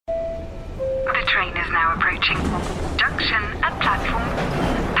now approaching. Junction at platform.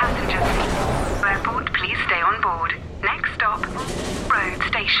 Passengers. Airport, please stay on board. Next stop, road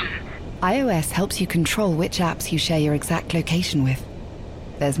station. iOS helps you control which apps you share your exact location with.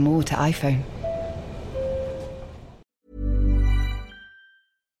 There's more to iPhone.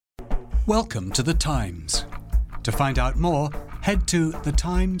 Welcome to The Times. To find out more, head to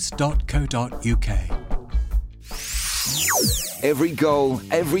thetimes.co.uk. Every goal,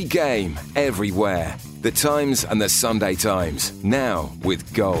 every game, everywhere. The Times and the Sunday Times. Now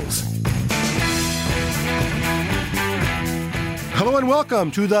with goals. Hello and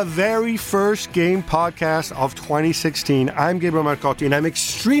welcome to the very first game podcast of 2016. I'm Gabriel Marcotti and I'm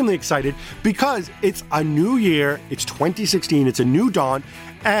extremely excited because it's a new year. It's 2016. It's a new dawn.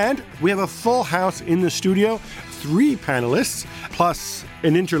 And we have a full house in the studio. 3 panelists plus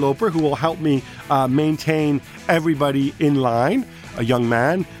an interloper who will help me maintain everybody in line. A young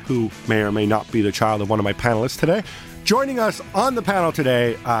man who may or may not be the child of one of my panelists today. Joining us on the panel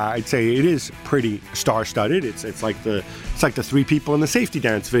today, I'd say it is pretty star-studded. It's like the 3 people in the safety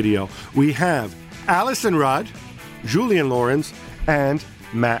dance video. We have Alison Rudd, Julian Lawrence, and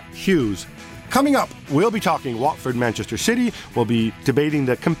Matt Hughes. Coming up, we'll be talking Watford, Manchester City. We'll be debating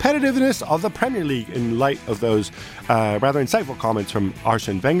the competitiveness of the Premier League in light of those rather insightful comments from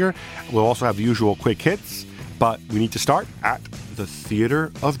Arsene Wenger. We'll also have the usual quick hits, but we need to start at the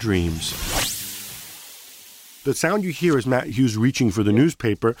Theatre of Dreams. The sound you hear is Matt Hughes reaching for the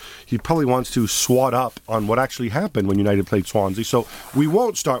newspaper. He probably wants to swat up on what actually happened when United played Swansea. So we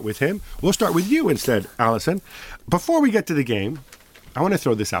won't start with him. We'll start with you instead, Alison. Before we get to the game, I want to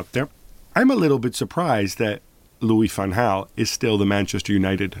throw this out there. I'm a little bit surprised that Louis van Gaal is still the Manchester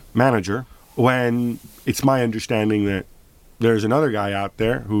United manager when it's my understanding that there's another guy out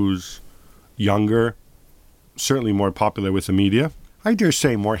there who's younger, certainly more popular with the media, I dare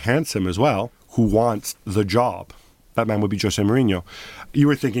say more handsome as well, who wants the job. That man would be Jose Mourinho. You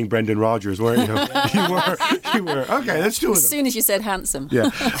were thinking Brendan Rodgers, weren't you? you were. Okay, let's do it. As soon as you said handsome. Yeah.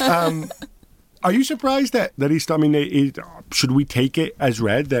 Are you surprised that he's... I mean, should we take it as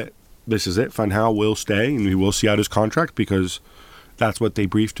read that this is it? Van Gaal will stay and he will see out his contract because that's what they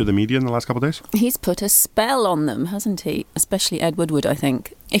briefed to the media in the last couple of days? He's put a spell on them, hasn't he? Especially Ed Woodward, I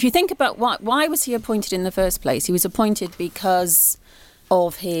think. If you think about why was he appointed in the first place? He was appointed because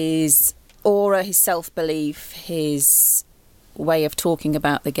of his aura, his self-belief, his way of talking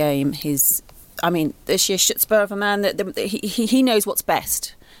about the game, the sheer chutzpah of a man that he knows what's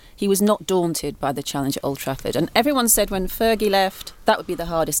best. He was not daunted by the challenge at Old Trafford. And everyone said when Fergie left, that would be the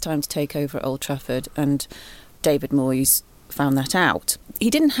hardest time to take over at Old Trafford. And David Moyes found that out.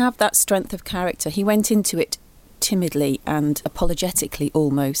 He didn't have that strength of character. He went into it timidly and apologetically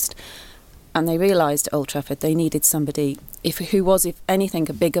almost. And they realised at Old Trafford they needed somebody who was, if anything,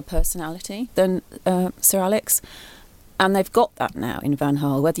 a bigger personality than Sir Alex. And they've got that now in Van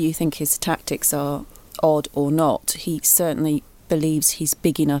Gaal. Whether you think his tactics are odd or not, he certainly believes he's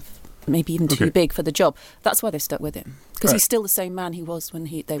big enough, maybe even too big for the job. That's why they've stuck with him. Because he's still the same man he was when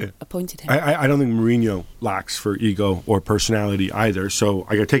they appointed him. I don't think Mourinho lacks for ego or personality either. So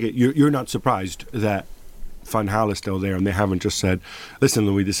I got to take it, you're not surprised that Van Gaal is still there and they haven't just said, listen,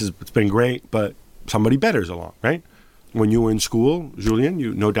 Louis, it's been great, but somebody better's along, right? When you were in school, Julian,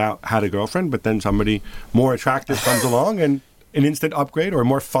 you no doubt had a girlfriend, but then somebody more attractive comes along and an instant upgrade or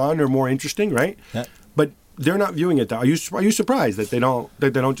more fun or more interesting, right? Yeah. But they're not viewing it that. Are you surprised that they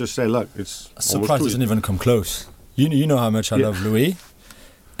don't just say, look, it's surprised doesn't even come close. You know how much I love Louis,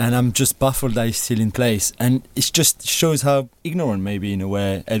 and I'm just baffled that he's still in place. And it just shows how ignorant, maybe in a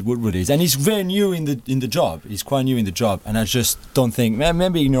way, Ed Woodward is. And he's very new in the job. He's quite new in the job, and I just don't think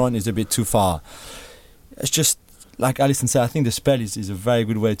maybe ignorant is a bit too far. It's just like Alison said. I think the spell is a very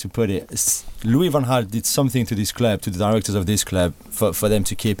good way to put it. Louis van Gaal did something to this club, to the directors of this club, for them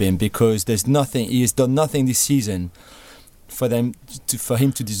to keep him, because there's nothing. He has done nothing this season for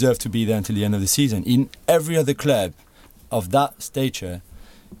him to deserve to be there until the end of the season. In every other club of that stature,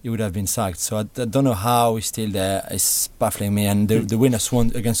 he would have been sacked. So I don't know how he's still there. It's baffling me. And the win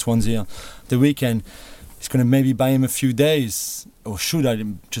against Swansea the weekend is going to maybe buy him a few days, or should I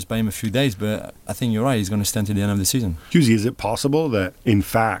just buy him a few days? But I think you're right. He's going to stand till the end of the season. Husey, is it possible that, in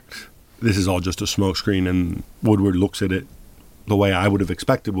fact, this is all just a smokescreen and Woodward looks at it the way I would have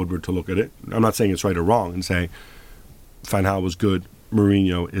expected Woodward to look at it? I'm not saying it's right or wrong and say Van Gaal was good,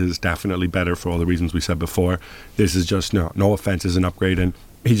 Mourinho is definitely better for all the reasons we said before. This is just, no offense, is an upgrade. And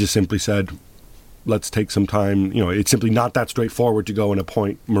he just simply said, let's take some time. It's simply not that straightforward to go and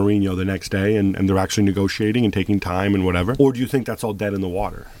appoint Mourinho the next day and they're actually negotiating and taking time and whatever. Or do you think that's all dead in the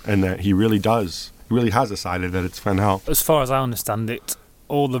water and that he really has decided that it's Van Gaal? As far as I understand it,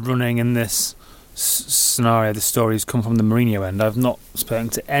 all the running in this scenario, the stories come from the Mourinho end. I've not spoken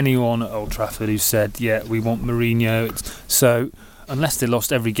to anyone at Old Trafford who said, yeah, we want Mourinho. So unless they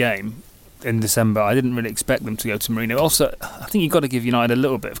lost every game in December, I didn't really expect them to go to Mourinho. Also, I think you've got to give United a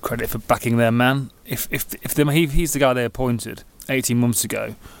little bit of credit for backing their man. If he's the guy they appointed 18 months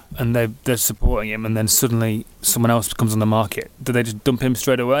ago and they're supporting him, and then suddenly someone else comes on the market, do they just dump him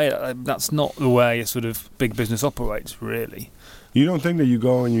straight away? That's not the way a sort of big business operates, really. You don't think that you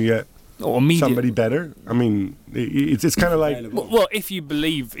go and you get somebody better? I mean, it's kind of like... Well, if you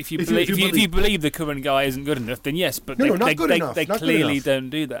believe the current guy isn't good enough, then yes, but they clearly don't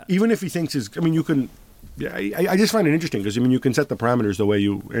do that. Even if he thinks I mean, you can... Yeah, I just find it interesting because, I mean, you can set the parameters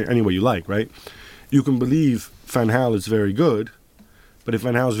any way you like, right? You can believe Van Gaal is very good, but if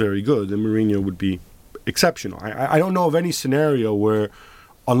Van Gaal is very good, then Mourinho would be exceptional. I don't know of any scenario where,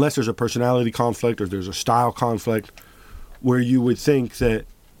 unless there's a personality conflict or there's a style conflict, where you would think that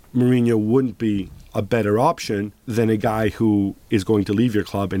Mourinho wouldn't be a better option than a guy who is going to leave your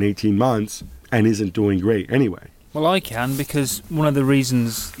club in 18 months and isn't doing great anyway. Well, I can, because one of the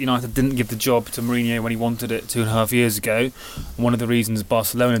reasons United didn't give the job to Mourinho when he wanted it 2.5 years ago, one of the reasons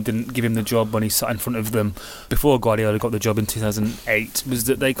Barcelona didn't give him the job when he sat in front of them before Guardiola got the job in 2008, was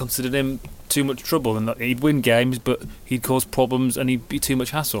that they considered him too much trouble, and that he'd win games but he'd cause problems and he'd be too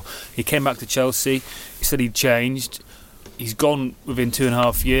much hassle. He came back to Chelsea, he said he'd changed. He's gone within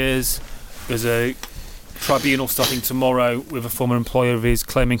 2.5 years. There's a tribunal starting tomorrow with a former employer of his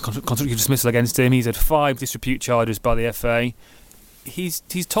claiming constructive dismissal against him. He's had 5 disrepute charges by the FA. He's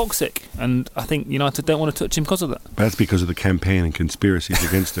toxic, and I think United don't want to touch him because of that. That's because of the campaign and conspiracies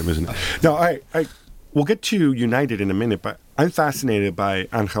against him, isn't it? Now, we'll get to United in a minute, but I'm fascinated by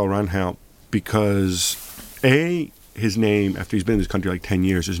Angel Rangel because, his name, after he's been in this country like 10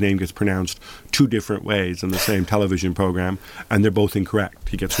 years, his name gets pronounced 2 different ways in the same television program, and they're both incorrect.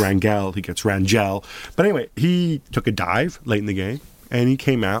 He gets Rangel, he gets Rangel. But anyway, he took a dive late in the game, and he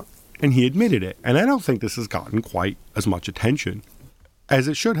came out, and he admitted it. And I don't think this has gotten quite as much attention as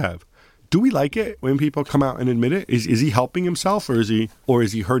it should have. Do we like it when people come out and admit it? Is he helping himself, or is he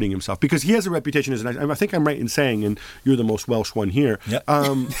hurting himself? Because he has a reputation as I think I'm right in saying, and you're the most Welsh one here. Yep. I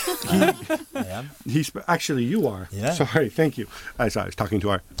am. Actually, you are. Yeah. Sorry, thank you. I was talking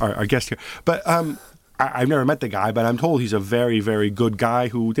to our guest here. But I've never met the guy, but I'm told he's a very, very good guy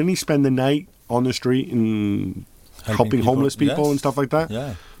who, didn't he spend the night on the street and helping homeless people and stuff like that?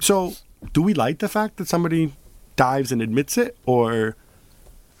 Yeah. So do we like the fact that somebody dives and admits it, or...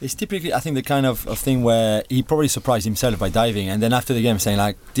 It's typically, I think, the kind of thing where he probably surprised himself by diving, and then after the game saying,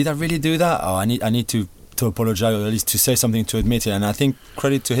 like, did I really do that? Oh, I need to apologise, or at least to say something to admit it. And I think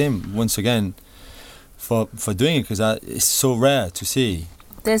credit to him, once again, for doing it, because it's so rare to see.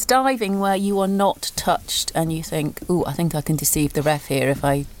 There's diving where you are not touched and you think, ooh, I think I can deceive the ref here if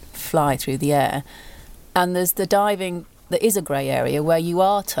I fly through the air. And there's the diving that is a grey area where you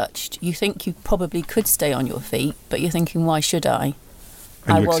are touched. You think you probably could stay on your feet, but you're thinking, why should I?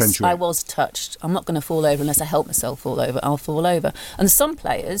 I was touched. I'm not going to fall over unless I help myself fall over. I'll fall over. And some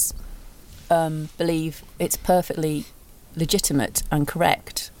players believe it's perfectly legitimate and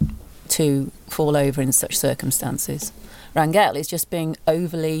correct to fall over in such circumstances. Rangel is just being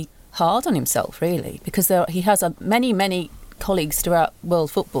overly hard on himself, really, because he has many colleagues throughout world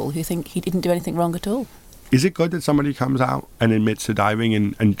football who think he didn't do anything wrong at all. Is it good that somebody comes out and admits to diving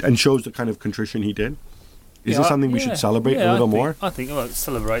and shows the kind of contrition he did? Is this something we should celebrate a little more? I think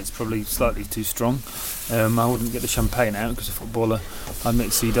celebrate's probably slightly too strong. I wouldn't get the champagne out because a footballer, I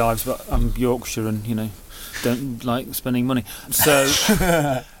admit, he dives, but I'm Yorkshire and, don't like spending money. So,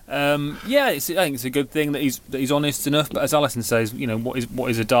 I think it's a good thing that he's honest enough. But as Alison says,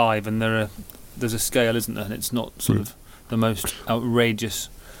 what is a dive? And there's a scale, isn't there? And it's not sort of the most outrageous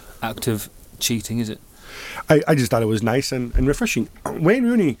act of cheating, is it? I just thought it was nice and refreshing. Wayne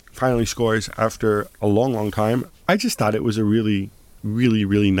Rooney finally scores after a long, long time. I just thought it was a really, really,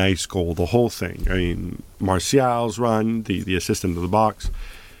 really nice goal, the whole thing. I mean, Martial's run, the assist into the box.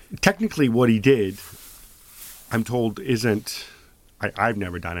 Technically, what he did, I'm told, isn't... I've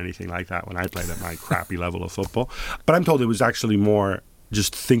never done anything like that when I played at my crappy level of football. But I'm told it was actually more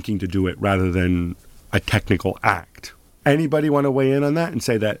just thinking to do it rather than a technical act. Anybody want to weigh in on that and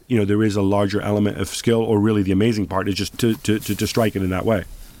say that there is a larger element of skill, or really the amazing part is just to strike it in that way?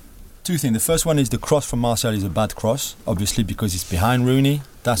 2 things. The first one is the cross from Martial is a bad cross, obviously, because it's behind Rooney.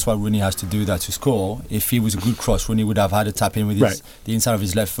 That's why Rooney has to do that to score. If he was a good cross, Rooney would have had a tap in with the inside of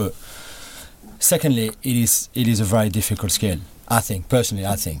his left foot. Secondly, it is a very difficult skill. I think.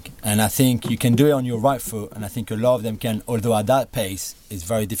 And I think you can do it on your right foot, and I think a lot of them can, although at that pace, it's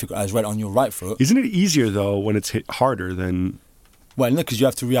very difficult as well on your right foot. Isn't it easier, though, when it's hit harder than Well, no, because you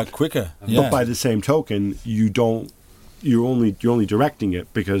have to react quicker. But by the same token, you're only directing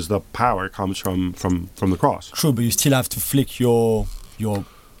it because the power comes from the cross. True, but you still have to flick your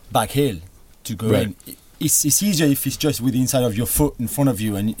back heel to go in. It's easier if it's just with the inside of your foot in front of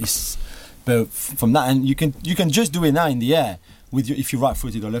you, and but from that, and you can just do it now in the air if you're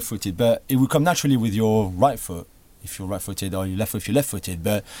right-footed or left-footed, but it will come naturally with your right foot if you're right-footed, or your left foot if you're left-footed.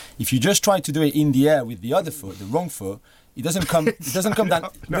 But if you just try to do it in the air with the other foot, the wrong foot, it doesn't come. It doesn't come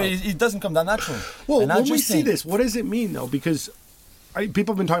that. No. It doesn't come that natural. Well, when we see this, what does it mean though? Because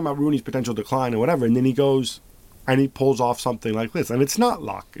people have been talking about Rooney's potential decline or whatever, and then he goes and he pulls off something like this, and it's not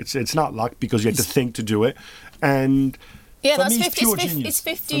luck. It's not luck because you have to think to do it, and. Yeah, it's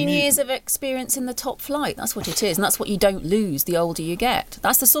 15 years of experience in the top flight. That's what it is, and that's what you don't lose the older you get.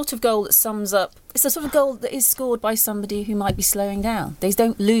 That's the sort of goal that sums up. It's the sort of goal that is scored by somebody who might be slowing down. They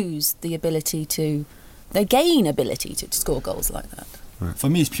don't lose the ability to. They gain ability to score goals like that. Right.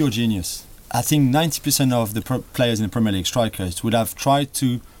 For me, it's pure genius. I think 90% of the players in the Premier League, strikers, would have tried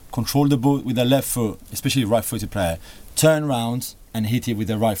to control the ball with their left foot, especially a right-footed player, turn around and hit it with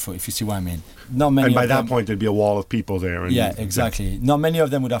their right foot, if you see what I mean. Not many. And by that point, there'd be a wall of people there. Yeah, exactly. Not many of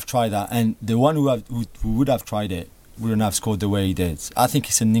them would have tried that, and the one who would have tried it wouldn't have scored the way he did. I think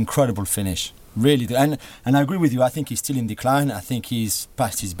it's an incredible finish. Really do. And I agree with you. I think he's still in decline. I think he's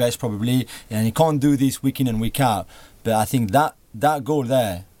past his best probably, and he can't do this week in and week out. But I think that goal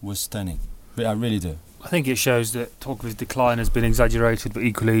there was stunning. I really do. I think it shows that talk of his decline has been exaggerated, but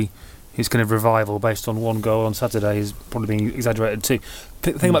equally his kind of revival based on one goal on Saturday is probably being exaggerated too.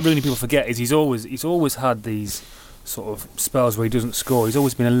 The thing about Rooney people forget is he's always had these sort of spells where he doesn't score. He's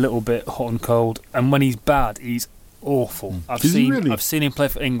always been a little bit hot and cold, and when he's bad, he's awful. I've seen him play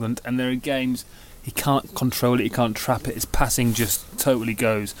for England, and there are games he can't control it, he can't trap it. His passing just totally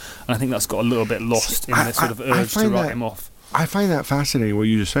goes, and I think that's got a little bit lost in the sort of urge to write him off. I find that fascinating what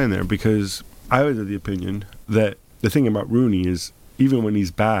you're just saying there, because I was of the opinion that the thing about Rooney is even when he's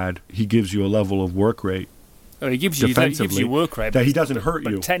bad, he gives you a level of work rate. Oh, he gives you work rate that he doesn't hurt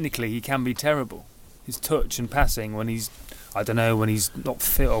you. But technically, he can be terrible. His touch and passing when he's not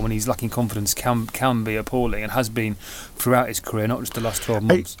fit or when he's lacking confidence can be appalling, and has been throughout his career, not just the last 12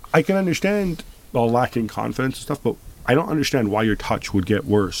 months. I can understand lacking confidence and stuff, but I don't understand why your touch would get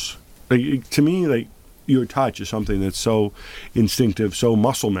worse. To me, your touch is something that's so instinctive, so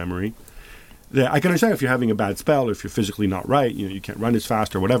muscle memory, that I can understand if you're having a bad spell or if you're physically not right, you can't run as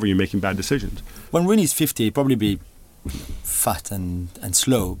fast or whatever, you're making bad decisions. When Rooney's 50, he'll probably be fat and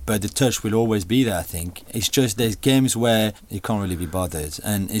slow, but the touch will always be there, I think. It's just there's games where he can't really be bothered,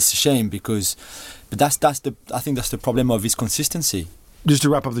 and it's a shame because I think that's the problem of his consistency. Just to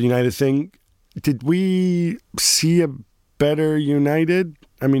wrap up the United thing, did we see a better United?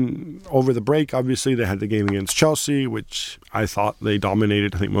 I mean, over the break, obviously, they had the game against Chelsea, which I thought they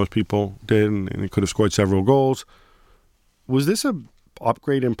dominated. I think most people did, and they could have scored several goals. Was this a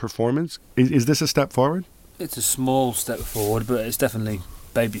upgrade in performance? Is this a step forward? It's a small step forward, but it's definitely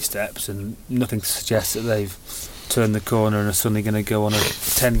baby steps, and nothing suggests that they've turned the corner and are suddenly going to go on a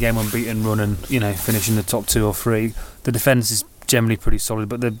 10-game unbeaten run and finish in the top 2 or 3. The defence is generally pretty solid,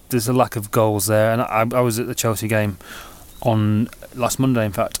 but there's a lack of goals there. And I was at the Chelsea game on last Monday,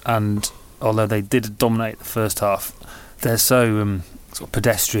 in fact, and although they did dominate the first half, they're so sort of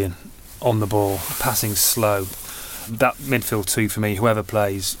pedestrian on the ball, passing slow. That midfield two for me, whoever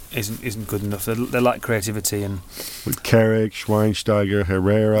plays, isn't good enough. They lack creativity, and with Carrick, Schweinsteiger,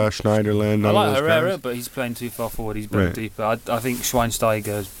 Herrera, Schneiderlin. I like Herrera, but he's playing too far forward. He's better deeper. I think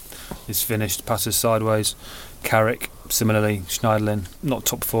Schweinsteiger is finished, passes sideways. Carrick, similarly, Schneiderlin, not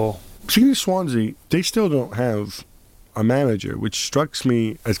top 4. Seeing Swansea, they still don't have a manager, which strikes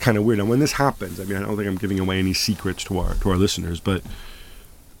me as kind of weird. And when this happens, I don't think I'm giving away any secrets to our listeners, but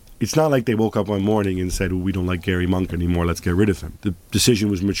it's not like they woke up one morning and said, we don't like Gary Monk anymore, let's get rid of him. The decision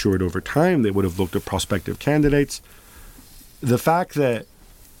was matured over time. They would have looked at prospective candidates. The fact that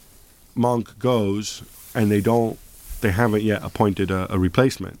Monk goes and they haven't yet appointed a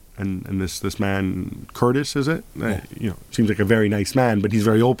replacement, and this man, Curtis, is it? Yeah. Seems like a very nice man, but he's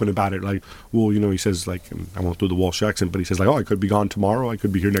very open about it. Like, well, he says, like, I won't do the Walsh accent, but he says, like, I could be gone tomorrow, I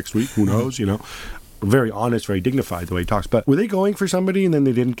could be here next week, who knows, Very honest, very dignified the way he talks. But were they going for somebody and then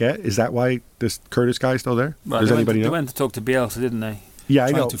they didn't get? Is that why this Curtis guy is still there? Well, Does anybody know? They went to talk to Bielsa, didn't they? Yeah,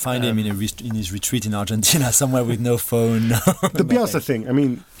 I know. Trying to find him in his retreat in Argentina, somewhere with no phone. The Bielsa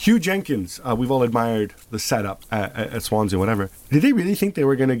thing. Hugh Jenkins, we've all admired the setup at Swansea, whatever. Did they really think they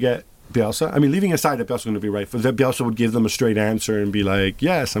were going to get Bielsa? leaving aside that Bielsa was going to be right, that Bielsa would give them a straight answer and be like,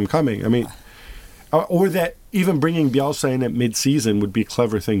 yes, I'm coming. Or that even bringing Bielsa in at mid-season would be a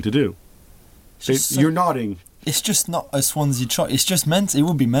clever thing to do. You're nodding. it's just not a Swansea choice. It's just mental. It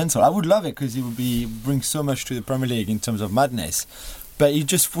would be mental. I would love it because it would bring so much to the Premier League in terms of madness. But it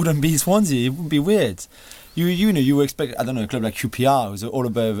just wouldn't be Swansea. It would be weird. You expect, I don't know, a club like QPR who's all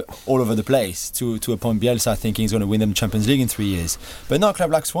over the place to a point. Bielsa thinking he's going to win them the Champions League in 3 years, but not a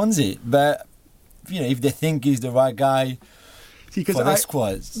club like Swansea. But if they think he's the right guy for their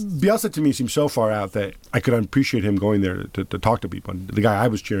squads. Bielsa to me seems so far out that I could appreciate him going there to talk to people. And the guy I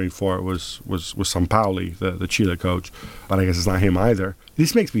was cheering for was Sampaoli, the Chile coach, but I guess it's not him either.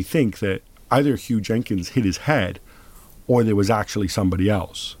 This makes me think that either Hugh Jenkins hit his head, or there was actually somebody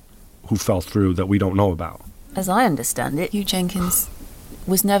else who fell through that we don't know about. As I understand it, Hugh Jenkins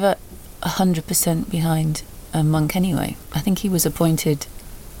was never 100% behind Monk anyway. I think he was appointed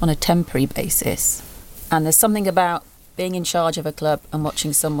on a temporary basis. And there's something about being in charge of a club and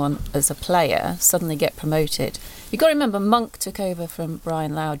watching someone as a player suddenly get promoted. You've got to remember, Monk took over from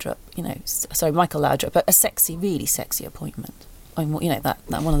Michael Laudrup, but a really sexy appointment. I mean, that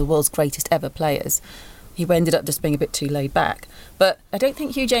one of the world's greatest ever players. He ended up just being a bit too laid back. But I don't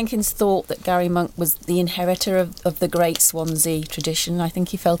think Hugh Jenkins thought that Gary Monk was the inheritor of the great Swansea tradition. I think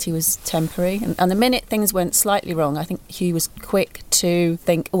he felt he was temporary. And the minute things went slightly wrong, I think Hugh was quick to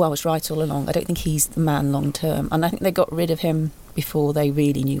think, I was right all along. I don't think he's the man long term. And I think they got rid of him before they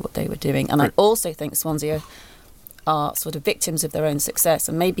really knew what they were doing. And I also think Swansea are sort of victims of their own success.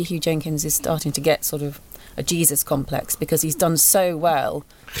 And maybe Hugh Jenkins is starting to get sort of a Jesus complex because he's done so well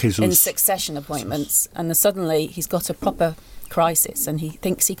in succession appointments, and then suddenly he's got a proper crisis and he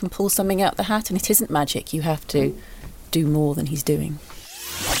thinks he can pull something out the hat, and it isn't magic. You have to do more than he's doing.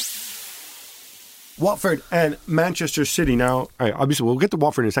 Watford and Manchester City now. Obviously, we'll get to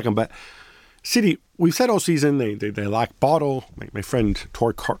Watford in a second, but City, we've said all season they lack bottle. My friend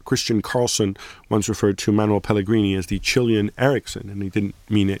Christian Carlson once referred to Manuel Pellegrini as the Chilean Eriksen, and he didn't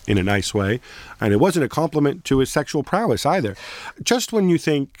mean it in a nice way. And it wasn't a compliment to his sexual prowess either. Just when you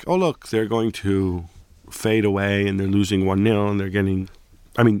think, oh, look, they're going to fade away and they're losing 1-0 and they're getting...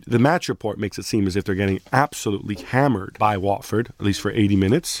 I mean, the match report makes it seem as if they're getting absolutely hammered by Watford, at least for 80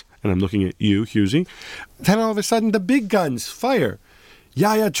 minutes. And I'm looking at you, Husey. Then all of a sudden, the big guns fire.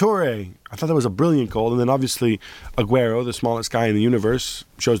 Yaya Toure, I thought that was a brilliant goal. And then obviously Aguero, the smallest guy in the universe,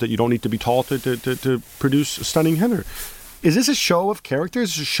 shows that you don't need to be tall to produce a stunning header. Is this a show of character?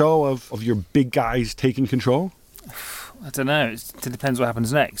 Is this a show of your big guys taking control? I don't know. It depends what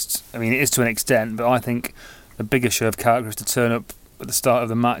happens next. I mean, it is to an extent, but I think the bigger show of character is to turn up at the start of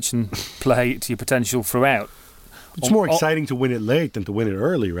the match and play to your potential throughout. It's more exciting to win it late than to win it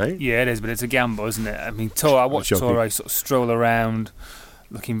early, right? Yeah, it is, but it's a gamble, isn't it? I mean, I watched Toure sort of stroll around,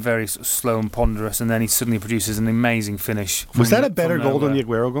 looking very sort of slow and ponderous, and then he suddenly produces an amazing finish. Was that a better goal than the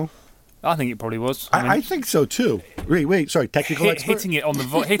Aguero goal? I think it probably was. I think so too. Wait, sorry, technical expert? Hitting it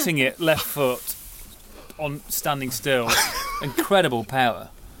hitting it left foot on standing still, incredible power.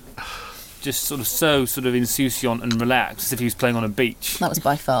 Just sort of insouciant and relaxed, as if he was playing on a beach. That was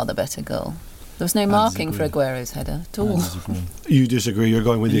by far the better goal. There was no marking for Aguero's header at all. You disagree? You're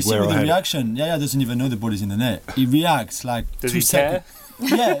going with the Aguero header. The reaction, Yaya doesn't even know the ball is in the net. He reacts like Does 2 he seconds.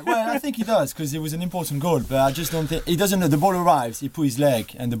 Yeah, well, I think he does because it was an important goal. But I just don't think he doesn't know. The ball arrives, he puts his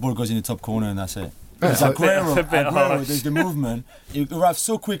leg, and the ball goes in the top corner, and that's it. Because Aguero, there's the movement. It arrives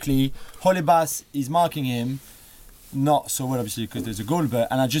so quickly. Holebas is marking him, not so well obviously because there's a goal.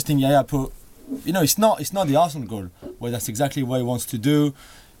 And I just think Yaya put, it's not the Arsenal goal where that's exactly what he wants to do.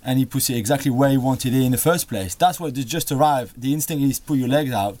 And he puts it exactly where he wanted it in the first place. That's what they just arrived. The instinct is put your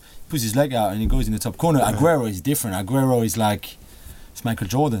legs out, puts his leg out, and he goes in the top corner. Aguero is different. Aguero is like, it's Michael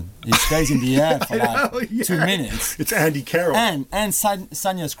Jordan. He stays in the air for 2 minutes. It's Andy Carroll. And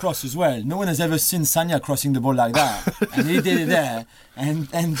Sanya's cross as well. No one has ever seen Sanya crossing the ball like that. And he did it there.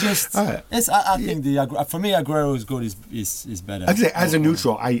 And just, I think for me, Aguero's goal is better. I'd say as a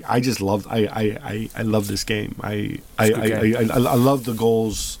neutral, I just love I love this game. I love the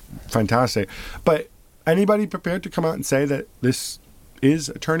goals, fantastic. But anybody prepared to come out and say that this is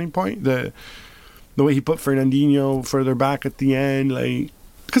a turning point? The way he put Fernandinho further back at the end,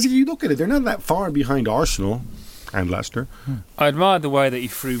 because if you look at it, they're not that far behind Arsenal and Leicester. I admired the way that he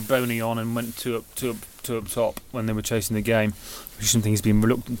threw Boney on and went two up top when they were chasing the game, which is something he's been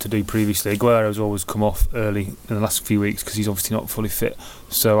reluctant to do previously. Aguero's always come off early in the last few weeks because he's obviously not fully fit.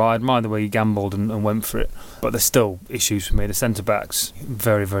 So I admire the way he gambled and went for it. But there's still issues for me. The centre-backs,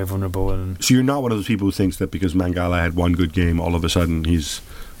 very, very vulnerable. And so you're not one of those people who thinks that because Mangala had one good game, all of a sudden he's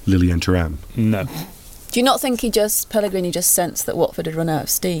Lilian Thuram? No. Do you not think Pellegrini just sensed that Watford had run out of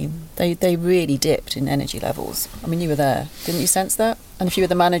steam? They really dipped in energy levels. I mean, you were there. Didn't you sense that? And if you were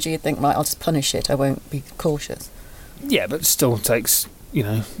the manager, you'd think, right, I'll just punish it. I won't be cautious. Yeah, but it still takes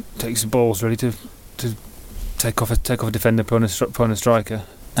balls really to take off a defender, put on a striker.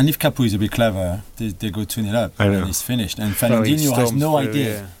 And if Capu is a bit clever, they go 2-0 up and it's finished. And Fernandinho has no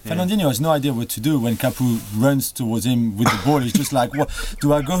idea. Fernandinho has no idea what to do when Capu runs towards him with the ball. He's just like, what?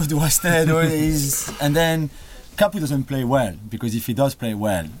 Do I go? Do I stay? And then Capu doesn't play well, because if he does play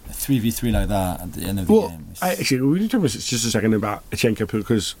well, 3v3 like that at the end of the game. Actually, we need to talk just a second about Etienne Capu,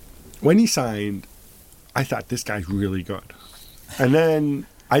 because when he signed, I thought this guy's really good. And then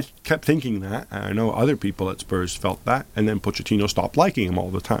I kept thinking that, and I know other people at Spurs felt that, and then Pochettino stopped liking him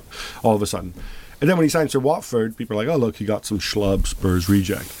all of a sudden. And then when he signed for Watford, people are like, oh, look, he got some schlub Spurs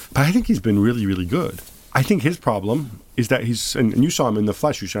reject. But I think he's been really, really good. I think his problem is that he's, and you saw him in the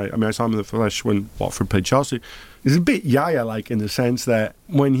flesh, I saw him in the flesh when Watford played Chelsea. He's a bit Yaya-like in the sense that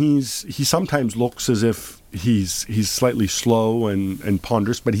when he sometimes looks as if he's slightly slow and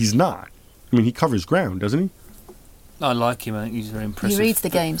ponderous, but he's not. I mean, he covers ground, doesn't he? I like him. I think he's very impressive. He reads the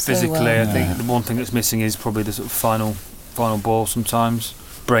game so physically. well. I think the one thing that's missing is probably the sort of final ball sometimes.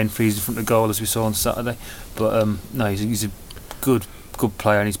 Brain freeze in front of goal, as we saw on Saturday. But no, he's a good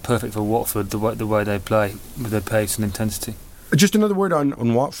player, and he's perfect for Watford, the way they play with their pace and intensity. Just another word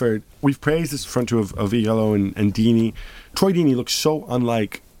on Watford. We've praised this front two of Ighalo and Deeney. Troy Deeney looks so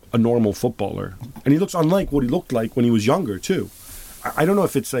unlike a normal footballer, and he looks unlike what he looked like when he was younger too. I don't know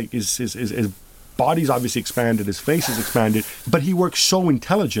if it's like his body's obviously expanded, his face is expanded, but he works so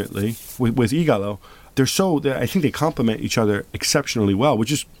intelligently with Ighalo. I think they complement each other exceptionally well,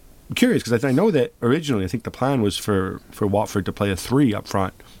 which is curious, because I know that originally I think the plan was for Watford to play a 3 up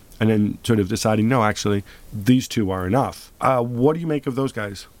front, and then sort of deciding, no, actually, these two are enough. What do you make of those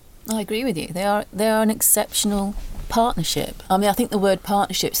guys? I agree with you. They are an exceptional partnership. I mean, I think the word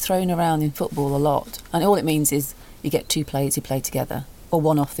partnership's thrown around in football a lot, and all it means is you get two players who play together, or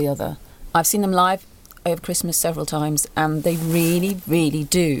one off the other. I've seen them live over Christmas several times, and they really, really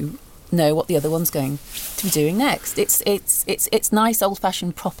do know what the other one's going to be doing next. It's nice,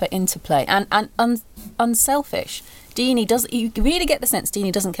 old-fashioned, proper interplay, and unselfish. Deeney you really get the sense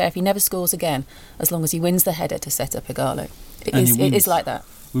Deeney doesn't care if he never scores again, as long as he wins the header to set up Ighalo. It is like that.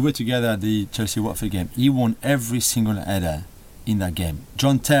 We were together at the Chelsea-Watford game. He won every single header in that game.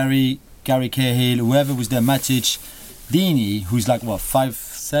 John Terry, Gary Cahill, whoever was there, Matic, Deeney, who's like, what,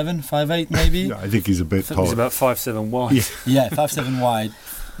 5'7", 5'8", maybe? Yeah, I think he's a bit taller. He's about 5'7" wide. Yeah, 5'7" wide.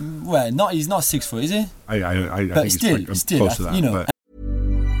 Well, he's not 6 foot, is he? I think he's close to that. You know.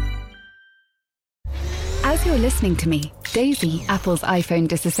 As you're listening to me, Daisy, Apple's iPhone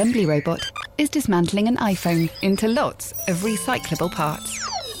disassembly robot, is dismantling an iPhone into lots of recyclable parts.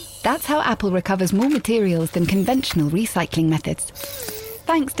 That's how Apple recovers more materials than conventional recycling methods.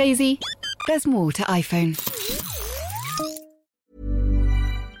 Thanks, Daisy. There's more to iPhone.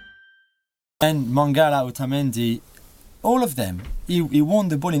 And Mangala, Otamendi, all of them, he won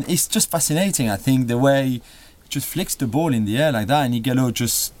the ball. It's just fascinating, I think, the way he just flicks the ball in the air like that, and Ighalo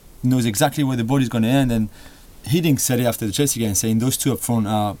just knows exactly where the ball is going to end. And Hiddink said it after the Chelsea game, saying those two up front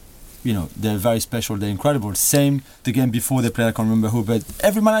are, they're very special, they're incredible. Same the game before they played, I can't remember who, but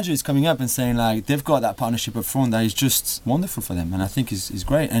every manager is coming up and saying like they've got that partnership up front that is just wonderful for them, and I think is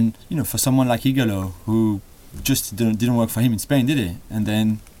great. And for someone like Ighalo, who just didn't work for him in Spain, did he? And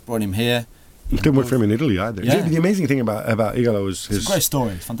then brought him here. It didn't work for him in Italy either. Yeah. The amazing thing about Ighalo is it's a great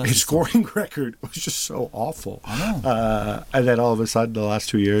story. Fantastic. His scoring record was just so awful. I know. And then all of a sudden, the last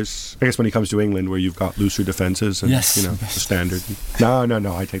 2 years, I guess when he comes to England, where you've got looser defences and the standard.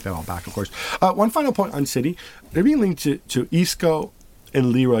 No, I take that all back, of course. One final point on City: they're being linked to Isco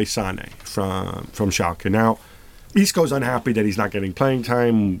and Leroy Sané from Schalke. Now, Isco's unhappy that he's not getting playing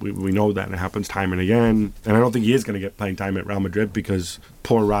time. We know that, and it happens time and again. And I don't think he is going to get playing time at Real Madrid, because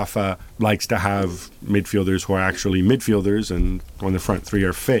poor Rafa likes to have midfielders who are actually midfielders, and when the front three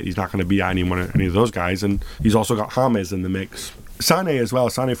are fit, he's not going to be any of those guys. And he's also got James in the mix. Sané as well.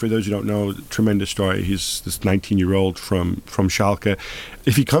 Sané, for those who don't know, tremendous story. He's this 19-year-old from Schalke.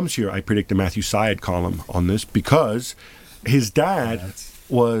 If he comes here, I predict a Matthew Syed column on this, because his dad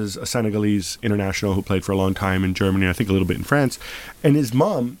was a Senegalese international who played for a long time in Germany, I think a little bit in France, and his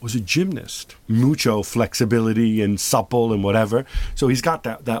mom was a gymnast. Mucho flexibility and supple and whatever. So he's got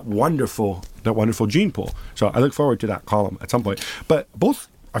that wonderful gene pool. So I look forward to that column at some point. But both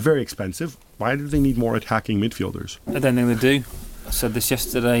are very expensive. Why do they need more attacking midfielders? I don't think they do. I said this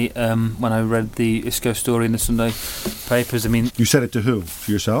yesterday when I read the Isco story in the Sunday papers. I mean, you said it to who?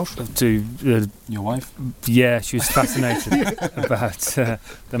 To yourself? To your wife? Yeah, she was fascinated about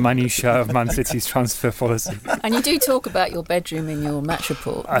the minutiae of Man City's transfer policy. And you do talk about your bedroom in your match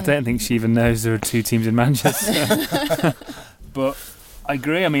report. I don't think she even knows there are two teams in Manchester. But I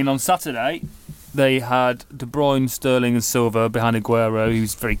agree. I mean, on Saturday they had De Bruyne, Sterling and Silva behind Aguero,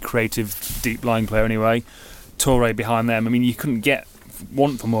 who's a very creative, deep-lying player anyway. Toure behind them. I mean, you couldn't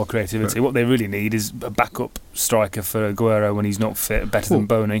want for more creativity. Right. What they really need is a backup striker for Aguero when he's not fit, better than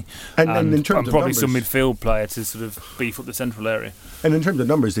Boney, and in terms of probably numbers, some midfield player to sort of beef up the central area. And in terms of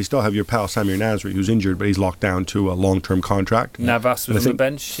numbers, they still have your pal Samir Nasri, who's injured, but he's locked down to a long-term contract. Navas was on the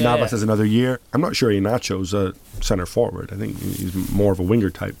bench. Navas has another year. I'm not sure Iheanacho's a centre forward. I think he's more of a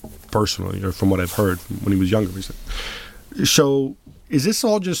winger type, personally, or from what I've heard when he was younger. So, is this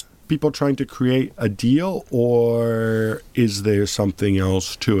all just people trying to create a deal, or is there something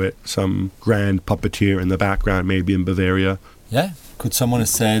else to it? Some grand puppeteer in the background, maybe in Bavaria? Yeah. Could someone have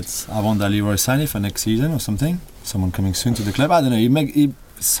said, I want that Leroy Sané for next season or something? Someone coming soon to the club? I don't know.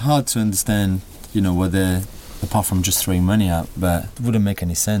 It's hard to understand, whether, apart from just throwing money out, but it wouldn't make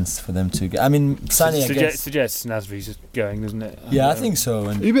any sense for them to get. I mean, Sané, I guess. Suggests Nasri's just going, doesn't it? Yeah, I think so.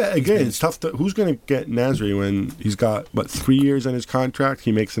 And again, it's tough. Who's going to get Nasri when he's got 3 years on his contract?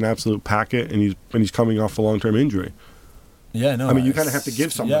 He makes an absolute packet, and he's coming off a long-term injury. Yeah, no. I mean, you kind of have to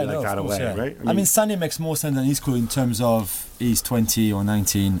give somebody like that away, right? I mean, Sané makes more sense than Isco in terms of he's 20 or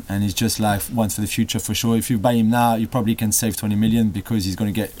 19 and he's just like one for the future for sure. If you buy him now, you probably can save 20 million because he's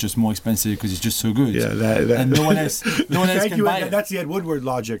going to get just more expensive because he's just so good. Yeah, and no one else can buy it. That's the Ed Woodward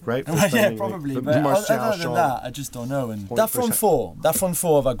logic, right? Yeah, probably. But other than that, I just don't know. And that front four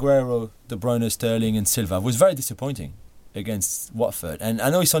of Aguero, De Bruyne, Sterling, and Silva was very disappointing against Watford. And I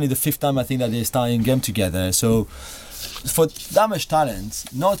know it's only the fifth time I think that they're starting game together. So for that much talent,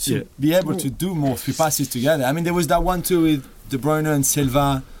 not to be able to do more three passes together. I mean, there was that 1-2 with De Bruyne and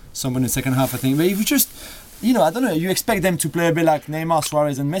Silva, someone in the second half, I think. But if you just, I don't know, you expect them to play a bit like Neymar,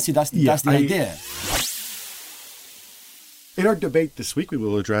 Suarez, and Messi. That's the idea. In our debate this week, we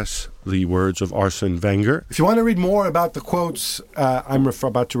will address the words of Arsene Wenger. If you want to read more about the quotes I'm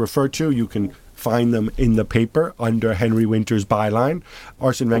about to refer to, you can find them in the paper under Henry Winter's byline.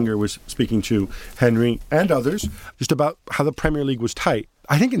 Arsene Wenger was speaking to Henry and others just about how the Premier League was tight.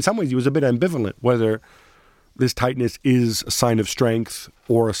 I think in some ways he was a bit ambivalent whether this tightness is a sign of strength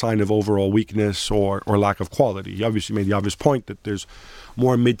or a sign of overall weakness or lack of quality. He obviously made the obvious point that there's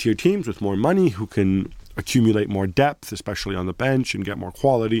more mid-tier teams with more money who can accumulate more depth, especially on the bench, and get more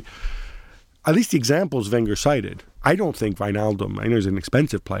quality. At least the examples Wenger cited. I don't think Wijnaldum, I know he's an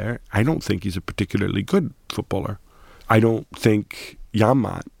expensive player, I don't think he's a particularly good footballer. I don't think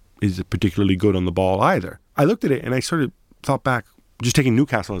Janmaat is particularly good on the ball either. I looked at it and I sort of thought back, just taking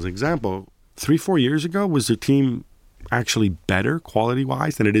Newcastle as an example, 3-4 years ago, was the team actually better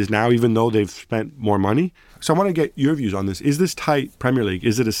quality-wise than it is now, even though they've spent more money? So I want to get your views on this. Is this tight Premier League?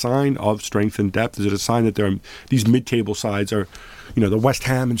 Is it a sign of strength and depth? Is it a sign that these mid-table sides are, the West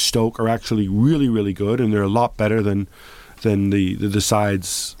Ham and Stoke are actually really, really good, and they're a lot better than the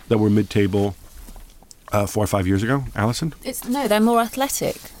sides that were mid-table 4 or 5 years ago? Alison? No, they're more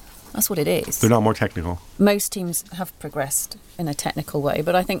athletic. That's what it is. They're not more technical. Most teams have progressed in a technical way,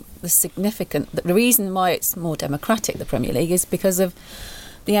 but I think the reason why it's more democratic, the Premier League, is because of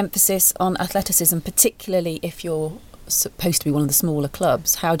the emphasis on athleticism, particularly if you're supposed to be one of the smaller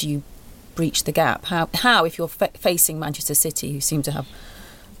clubs. How do you breach the gap? How if you're facing Manchester City, who seem to have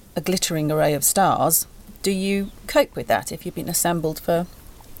a glittering array of stars, do you cope with that if you've been assembled for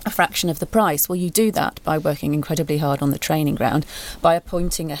a fraction of the price? Well, you do that by working incredibly hard on the training ground, by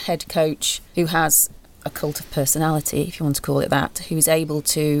appointing a head coach who has a cult of personality, if you want to call it that, who is able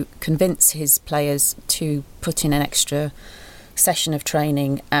to convince his players to put in an extra session of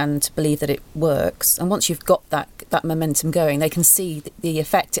training and believe that it works. And once you've got that momentum going, they can see the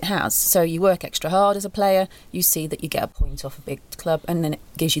effect it has. So you work extra hard as a player, you see that you get a point off a big club, and then it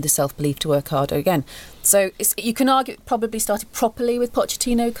gives you the self-belief to work harder again. So you can argue it probably started properly with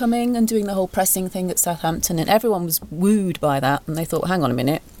Pochettino coming and doing the whole pressing thing at Southampton, and everyone was wooed by that, and they thought, hang on a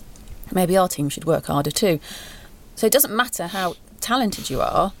minute, maybe our team should work harder too. So it doesn't matter how talented you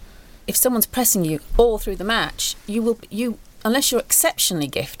are, if someone's pressing you all through the match, unless you're exceptionally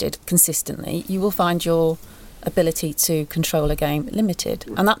gifted consistently, you will find your ability to control a game limited,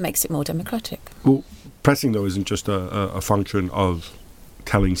 and that makes it more democratic. Well, pressing, though, isn't just a function of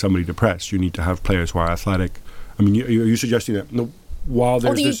telling somebody to press. You need to have players who are athletic. I mean, are you suggesting that while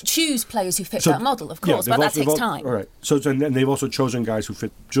there's you choose players who fit that model, of course, but that takes time. All right. So and they've also chosen guys who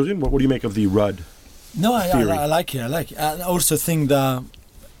fit. Julian, what do you make of the Rudd? No, I like it. I also think that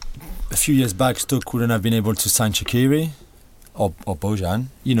a few years back, Stoke wouldn't have been able to sign Shaqiri or Bojan.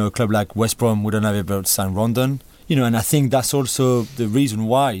 A club like West Brom wouldn't have been able to sign Rondon. And I think that's also the reason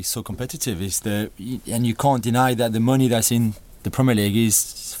why it's so competitive, is and you can't deny that the money that's in the Premier League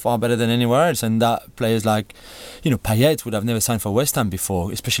is far better than anywhere else, and that players like, Payet would have never signed for West Ham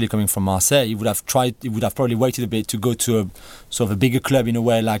before, especially coming from Marseille. He would have probably waited a bit to go to a sort of a bigger club, in a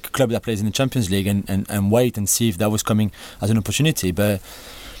way, like a club that plays in the Champions League, and wait and see if that was coming as an opportunity. But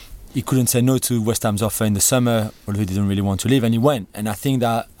he couldn't say no to West Ham's offer in the summer, although he didn't really want to leave, and he went. And I think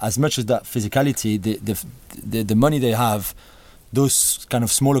that as much as that physicality, the money they have, those kind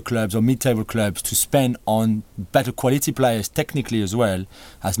of smaller clubs or mid-table clubs to spend on better quality players technically as well,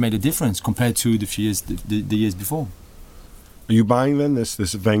 has made a difference compared to the years before. Are you buying then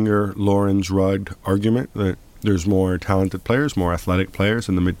this Wenger, Lawrence, Rudd argument that there's more talented players, more athletic players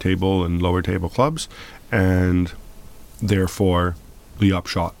in the mid-table and lower table clubs, and therefore the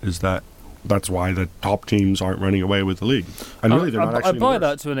upshot is that's why the top teams aren't running away with the league? And really, they're not actually. I buy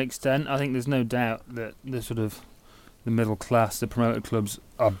that to an extent. I think there's no doubt that the middle class, the promoted clubs,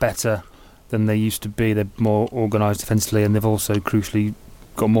 are better than they used to be. They're more organised defensively, and they've also crucially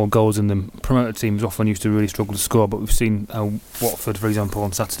got more goals in them. Promoted teams often used to really struggle to score, but we've seen how Watford, for example,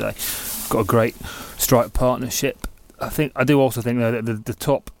 on Saturday, got a great strike partnership. I do also think though that the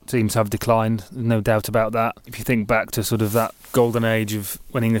top teams have declined. There's no doubt about that. If you think back to sort of that golden age of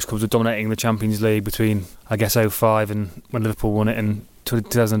when English clubs were dominating the Champions League between, I guess, 2005 and when Liverpool won it in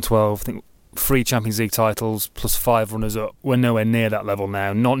 2012, I think 3 Champions League titles plus 5 runners-up. We're nowhere near that level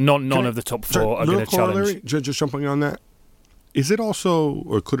now. None of the top 4 are going to challenge. Just jumping on that, is it also,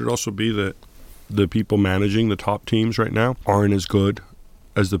 or could it also be that the people managing the top teams right now aren't as good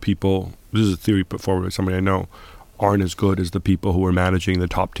as the people, this is a theory put forward by somebody I know, aren't as good as the people who were managing the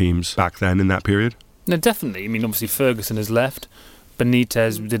top teams back then in that period? No, definitely. I mean, obviously Ferguson has left.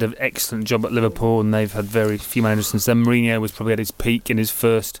 Benitez did an excellent job at Liverpool, and they've had very few managers since then. Mourinho was probably at his peak in his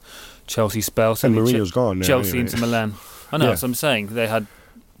first Chelsea spell. And Mourinho's gone now. Chelsea anyway. into Milan. I know, that's what I'm saying.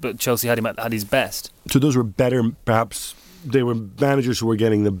 But Chelsea had him at his best. So those were better, perhaps they were managers who were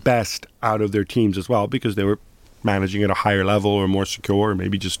getting the best out of their teams as well, because they were managing at a higher level or more secure or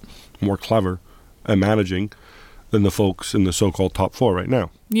maybe just more clever at managing than the folks in the so-called top 4 right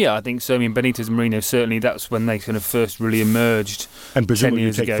now. Yeah, I think so. I mean, Benitez and Mourinho, certainly that's when they kind of first really emerged. And presumably 10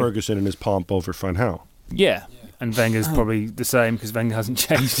 years you take ago. Ferguson and his pomp over Van Gaal. Yeah. And Wenger's probably the same, because Wenger hasn't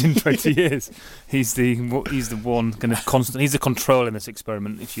changed in 20 years. He's the one kind of constant. He's the control in this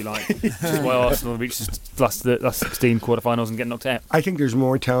experiment, if you like. Which is why Arsenal reached the last 16 quarterfinals and get knocked out. I think there's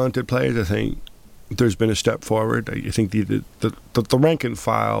more talented players. I think there's been a step forward. I think the rank and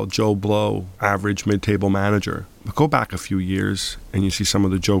file Joe Blow average mid-table manager. But go back a few years and you see some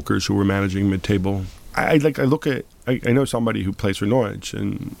of the jokers who were managing mid-table. I know somebody who plays for Norwich,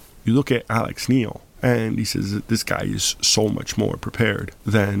 and you look at Alex Neil, and he says that this guy is so much more prepared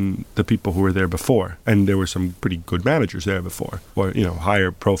than the people who were there before. And there were some pretty good managers there before, or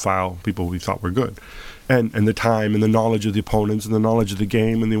higher profile people we thought were good. And the time and the knowledge of the opponents and the knowledge of the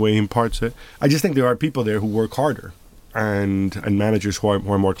game and the way he imparts it. I just think there are people there who work harder and managers who are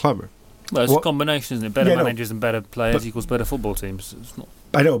more clever. Well, it's a combination, isn't it? Better managers and better players equals better football teams. It's not.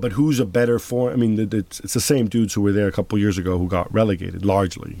 I know, but who's a better form? I mean, it's the same dudes who were there a couple of years ago who got relegated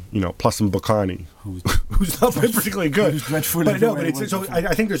largely. Plus some Bukhani, who's not particularly good. Who's dreadful. But no,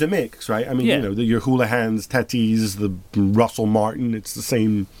 I think there's a mix, right? I mean, your Hoolahans, Tatis, the Russell Martin. It's the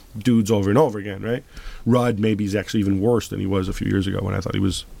same dudes over and over again, right? Rudd maybe is actually even worse than he was a few years ago when I thought he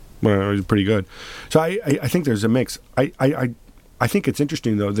was pretty good. So I think there's a mix. I think it's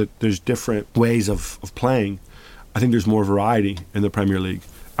interesting though that there's different ways of playing. I think there's more variety in the Premier League.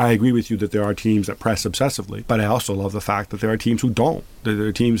 I agree with you that there are teams that press obsessively, but I also love the fact that there are teams who don't. There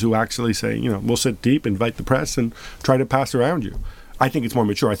are teams who actually say, we'll sit deep, invite the press, and try to pass around you. I think it's more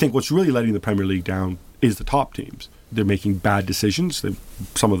mature. I think what's really letting the Premier League down is the top teams. They're making bad decisions.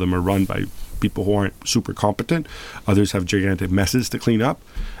 Some of them are run by people who aren't super competent. Others have gigantic messes to clean up,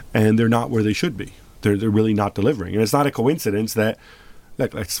 and they're not where they should be. They're really not delivering. And it's not a coincidence that,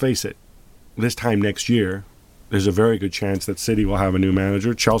 let's face it, this time next year, there's a very good chance that City will have a new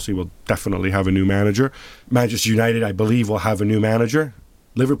manager. Chelsea will definitely have a new manager. Manchester United, I believe, will have a new manager.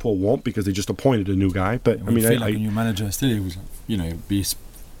 Liverpool won't because they just appointed a new guy. But I mean, a new manager still. It was, be a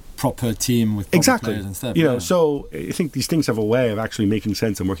proper team with proper players and stuff. So I think these things have a way of actually making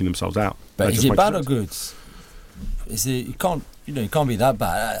sense and working themselves out. But is it bad or good? It can't be that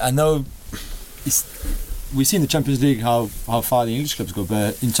bad. I know. We see in the Champions League how far the English clubs go,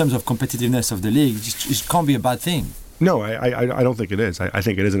 but in terms of competitiveness of the league, it can't be a bad thing. No, I don't think it is. I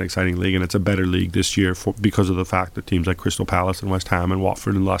think it is an exciting league, and it's a better league this year because of the fact that teams like Crystal Palace and West Ham and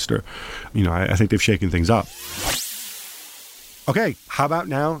Watford and Leicester, I think they've shaken things up. Okay, how about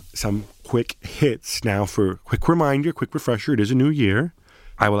now some quick hits now for quick reminder, quick refresher. It is a new year.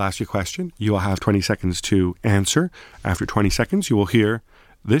 I will ask you a question. You will have 20 seconds to answer. After 20 seconds, you will hear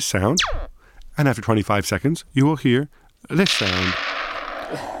this sound. And after 25 seconds, you will hear this sound.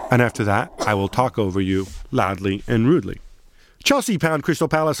 And after that, I will talk over you loudly and rudely. Chelsea pound Crystal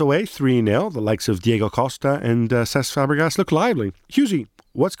Palace away 3-0. The likes of Diego Costa and Cesc Fabregas look lively. Hughesy,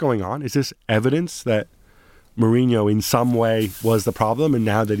 what's going on? Is this evidence that Mourinho in some way was the problem, and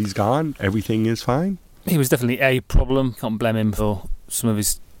now that he's gone, everything is fine? He was definitely a problem. Can't blame him for some of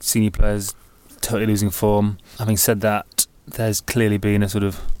his senior players totally losing form. Having said that, there's clearly been a sort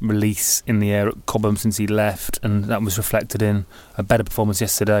of release in the air at Cobham since he left, and that was reflected in a better performance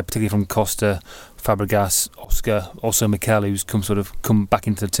yesterday, particularly from Costa, Fabregas, Oscar, also Mikel, who's come back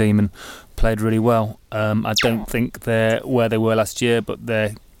into the team and played really well. I don't think they're where they were last year, but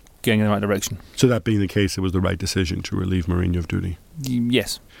they're going in the right direction. So that being the case, it was the right decision to relieve Mourinho of duty?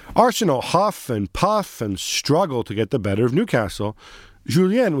 Yes. Arsenal huff and puff and struggle to get the better of Newcastle.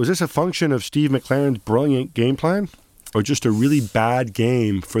 Julien, was this a function of Steve McLaren's brilliant game plan, or just a really bad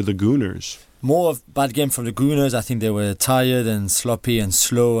game for the Gooners? More of bad game from the Gooners. I think they were tired and sloppy and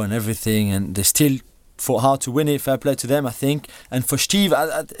slow and everything, and they still fought hard to win it. Fair play to them, I think. And for Steve,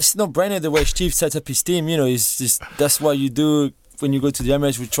 it's no brainer the way Steve set up his team. You know, that's what you do when you go to the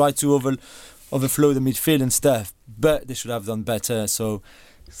Emirates. We try to overflow the midfield and stuff, but they should have done better. So,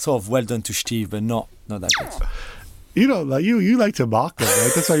 sort of well done to Steve, but not that good. You know, like you like to mock him,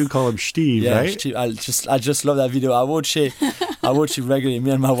 right? That's why you call him Steve, yeah, right? Steve, I just love that video. I watch it regularly.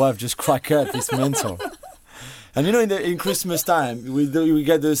 Me and my wife just crack up. It's mental. And you know, in Christmas time, we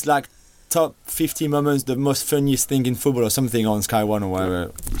get those like top 50 moments, the most funniest thing in football or something on Sky One or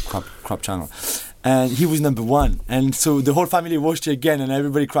whatever crap channel. And he was number one, and so the whole family watched it again, and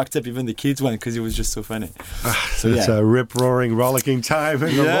everybody cracked up, even the kids went, because it was just so funny. So it's a rip-roaring, rollicking time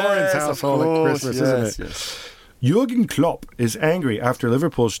in the Lawrence household at Christmas, isn't it? Yes. Jurgen Klopp is angry after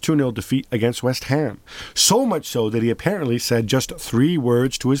Liverpool's 2-0 defeat against West Ham. So much so that he apparently said just 3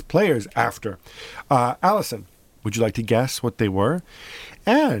 words to his players after. Alison, would you like to guess what they were?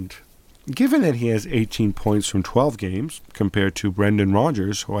 And given that he has 18 points from 12 games, compared to Brendan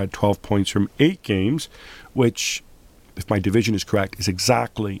Rodgers, who had 12 points from 8 games, which, if my division is correct, is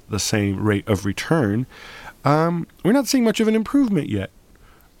exactly the same rate of return, we're not seeing much of an improvement yet.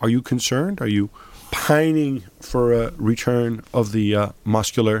 Are you concerned? Are you pining for a return of the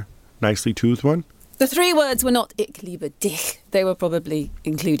muscular, nicely toothed one? The 3 words were not "ich liebe dich." They were probably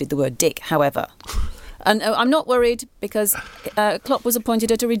included the word "dick," however. And I'm not worried, because Klopp was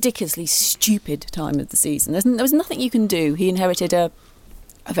appointed at a ridiculously stupid time of the season. There was nothing you can do. He inherited a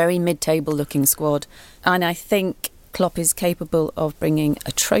very mid-table looking squad, and I think Klopp is capable of bringing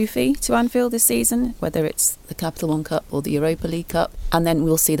a trophy to Anfield this season, whether it's the Capital One Cup or the Europa League Cup, and then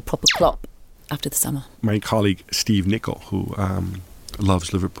we'll see the proper Klopp after the summer. My colleague Steve Nicol, who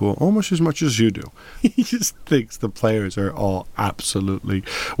loves Liverpool almost as much as you do, he just thinks the players are all absolutely,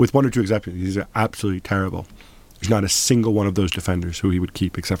 with 1 or 2 exceptions, these are absolutely terrible. There's not a single one of those defenders who he would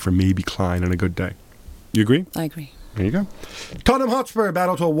keep, except for maybe Klein on a good day. You agree? I agree. There you go. Tottenham Hotspur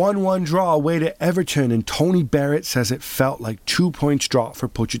battled to a 1-1 draw away to Everton, and Tony Barrett says it felt like 2 points drop for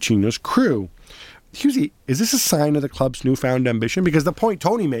Pochettino's crew. Hughesy, is this a sign of the club's newfound ambition? Because the point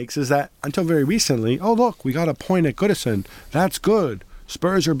Tony makes is that until very recently, oh look, we got a point at Goodison. That's good.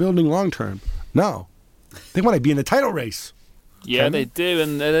 Spurs are building long term. No, they want to be in the title race. Yeah, they do,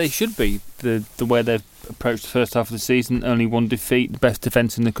 and they should be. The way they've approached the first half of the season, only 1 defeat, the best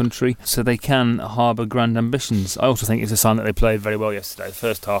defence in the country, so they can harbour grand ambitions. I also think it's a sign that they played very well yesterday. The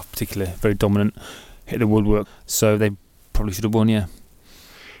first half particularly, very dominant, hit the woodwork, so they probably should have won, yeah.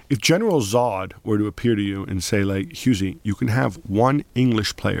 If General Zod were to appear to you and say, like, Hughesy, you can have 1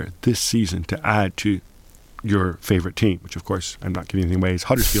 English player this season to add to your favourite team, which of course I'm not giving anything away, is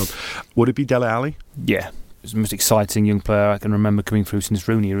Huddersfield, would it be Dele Alli? Yeah. He's the most exciting young player I can remember coming through since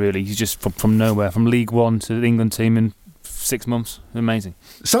Rooney, really. He's just from nowhere, from League One to the England team in 6 months. Amazing.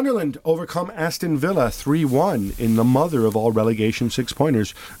 Sunderland overcome Aston Villa 3-1 in the mother of all relegation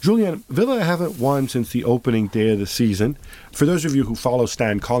 6-pointers. Julien, Villa haven't won since the opening day of the season. For those of you who follow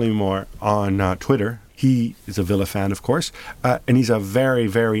Stan Collymore on Twitter, he is a Villa fan, of course, and he's a very,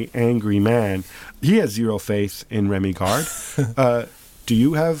 very angry man. He has zero faith in Remy Gard. Do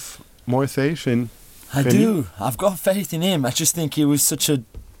you have more faith in I do. I've got faith in him. I just think it was such a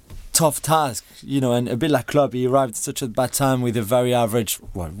tough task, and a bit like Klopp, he arrived at such a bad time with a very average,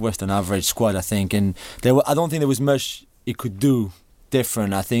 worse than average squad, I think, and I don't think there was much he could do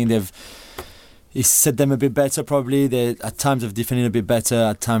different. I think He set them a bit better, probably. They at times have defended a bit better.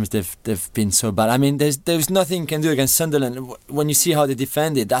 At times they've been so bad. I mean, there's nothing you can do against Sunderland. When you see how they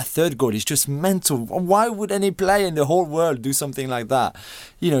defended, that third goal is just mental. Why would any player in the whole world do something like that?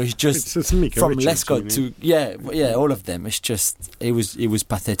 It's just it's from Lescott to all of them. It's just it was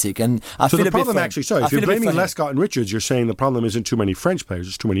pathetic. And I so feel the problem actually, sorry, if you're blaming Lescott and Richards, you're saying the problem isn't too many French players,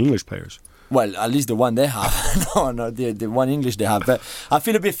 it's too many English players. Well, at least the one they have. no, the one English they have. But I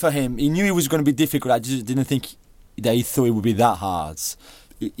feel a bit for him. He knew it was going to be difficult. I just didn't think that he thought it would be that hard.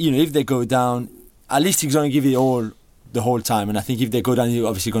 If they go down, at least he's going to give it all the whole time. And I think if they go down, he's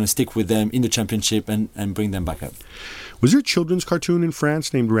obviously going to stick with them in the Championship and bring them back up. Was there a children's cartoon in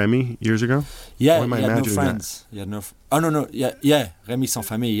France named Remy years ago? Yeah, he had no friends. He had no. Remy sans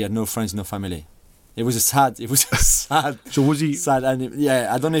famille. He had no friends, no family. It was a sad. So was he sad? And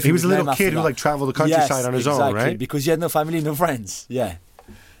I don't know if he was a little kid who traveled the countryside on his own, right? Because he had no family, no friends. Yeah,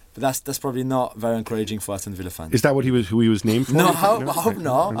 but that's probably not very encouraging for Aston Villa fans. Is that what who he was named for? No, I hope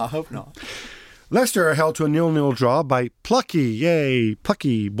not. I hope not. Leicester are held to a 0-0 draw by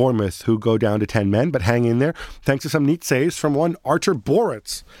plucky Bournemouth, who go down to 10 men but hang in there thanks to some neat saves from one Artur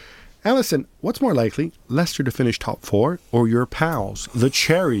Boruc. Alison, what's more likely, Leicester to finish top 4 or your pals, the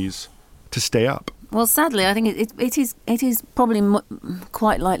Cherries, to stay up? Well, sadly, I think it is probably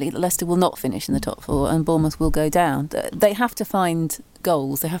quite likely that Leicester will not finish in the top 4 and Bournemouth will go down. They have to find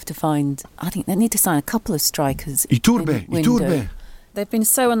goals. They have to find. I think they need to sign a couple of strikers. Iturbe. They've been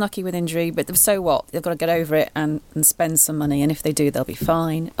so unlucky with injury, but so what? They've got to get over it and spend some money. And if they do, they'll be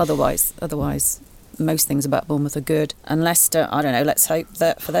fine. Otherwise, most things about Bournemouth are good. And Leicester, I don't know. Let's hope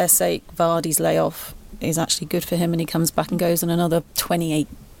that for their sake, Vardy's layoff is actually good for him, and he comes back and goes on another 28.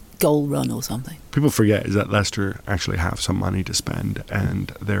 Goal run or something. People forget is that Leicester actually have some money to spend and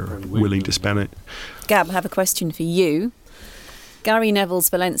they're willing to spend it. Gab, I have a question for you. Gary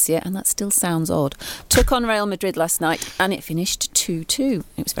Neville's Valencia, and that still sounds odd, took on Real Madrid last night and it finished 2-2.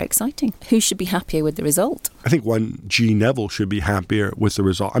 It was very exciting. Who should be happier with the result? I think one G. Neville should be happier with the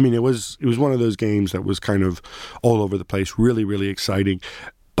result. I mean, it was one of those games that was kind of all over the place, really, really exciting.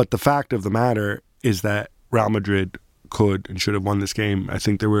 But the fact of the matter is that Real Madrid could and should have won this game. I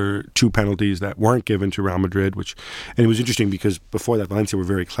think there were 2 penalties that weren't given to Real Madrid, and it was interesting because before that, Valencia were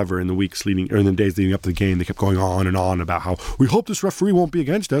very clever in the days leading up to the game. They kept going on and on about how we hope this referee won't be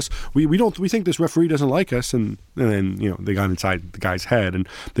against us. We think this referee doesn't like us, and then they got inside the guy's head and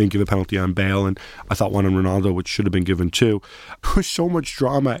they didn't give a penalty on Bale, and I thought one on Ronaldo, which should have been given too. There was so much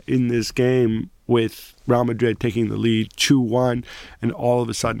drama in this game with Real Madrid taking the lead 2-1, and all of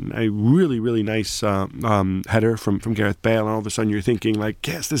a sudden a really, really nice header from Gareth Bale, and all of a sudden you're thinking like,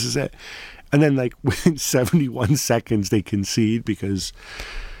 yes, this is it. And then within 71 seconds they concede because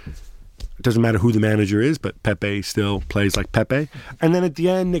it doesn't matter who the manager is, but Pepe still plays like Pepe. And then at the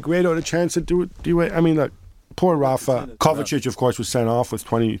end, Negredo had a chance to do it. I mean, look, poor Rafa. Kovacic, of course, was sent off with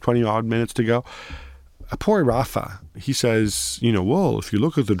 20 odd minutes to go. Poor Rafa, he says, well, if you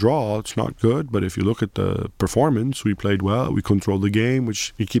look at the draw, it's not good, but if you look at the performance, we played well, we controlled the game,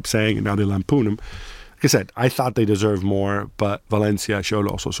 which he keeps saying, and now they lampoon him. Like I said, I thought they deserved more, but Valencia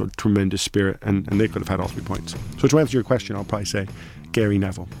showed also sort of tremendous spirit, and they could have had all 3 points. So to answer your question, I'll probably say Gary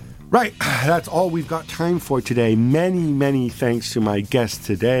Neville. Right, that's all we've got time for today. Many, many thanks to my guests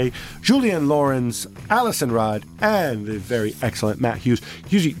today, Julian Lawrence, Alison Rudd, and the very excellent Matt Hughes.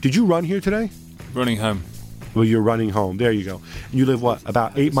 Hughesy, did you run here today? Running home. Well, you're running home. There you go. You live, what,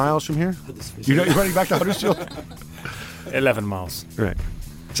 about 8 miles from here? You're running back to Huddersfield? 11 miles. Right.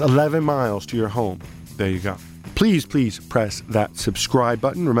 It's 11 miles to your home. There you go. Please press that subscribe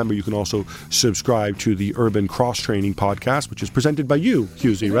button. Remember, you can also subscribe to the Urban Cross Training Podcast, which is presented by you,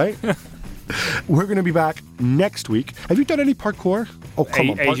 Hughesy, right? We're going to be back next week. Have you done any parkour? Oh,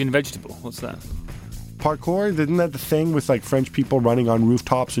 come on. Asian vegetable. What's that? Parkour? Isn't that the thing with French people running on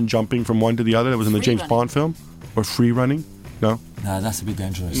rooftops and jumping from one to the other that was in the James Bond film? Or free running? No? No, that's a bit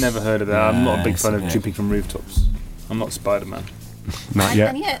dangerous. Never heard of that. I'm not a big fan of jumping from rooftops. I'm not Spider-Man. Not yet.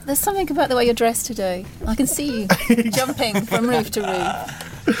 And yet, there's something about the way you're dressed today. I can see you jumping from roof to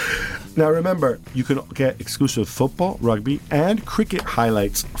roof. Now remember, you can get exclusive football, rugby, and cricket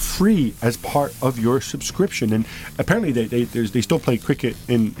highlights free as part of your subscription. And apparently they still play cricket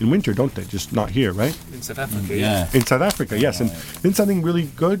in winter, don't they? Just not here, right? In South Africa, yeah. In South Africa, yes. And isn't something really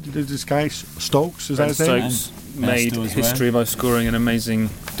good? There's this guy, Stokes, is that his name? Stokes made history by scoring an amazing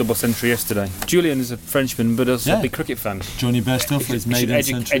double century yesterday. Julian is a Frenchman, but also a big cricket fan. Johnny Besthoff with maiden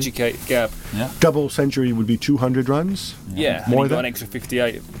century. Educate Gab. Yeah. Double century would be 200 runs? Yeah, more than than an extra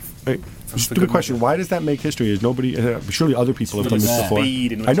 58. Stupid question. Why does that make history? Is nobody? Surely other people have done this before.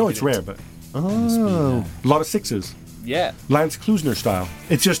 Speed I know it's rare, but a lot of sixes. Yeah. Lance Klusner style.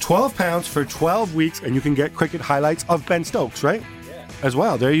 It's just £12 for 12 weeks, and you can get cricket highlights of Ben Stokes, right? Yeah. As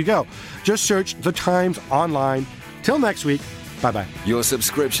well. There you go. Just search The Times online. Till next week. Bye-bye. Your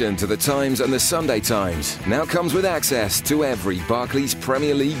subscription to The Times and The Sunday Times now comes with access to every Barclays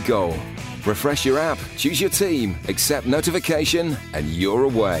Premier League goal. Refresh your app, choose your team, accept notification, and you're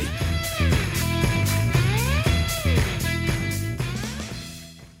away.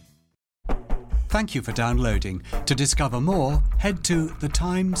 Thank you for downloading. To discover more, head to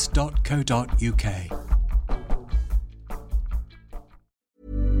thetimes.co.uk.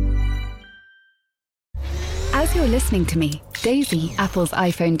 As you're listening to me, Daisy, Apple's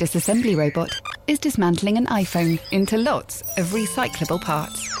iPhone disassembly robot, is dismantling an iPhone into lots of recyclable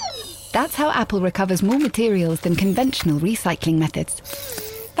parts. That's how Apple recovers more materials than conventional recycling methods.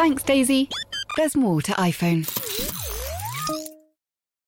 Thanks, Daisy. There's more to iPhone.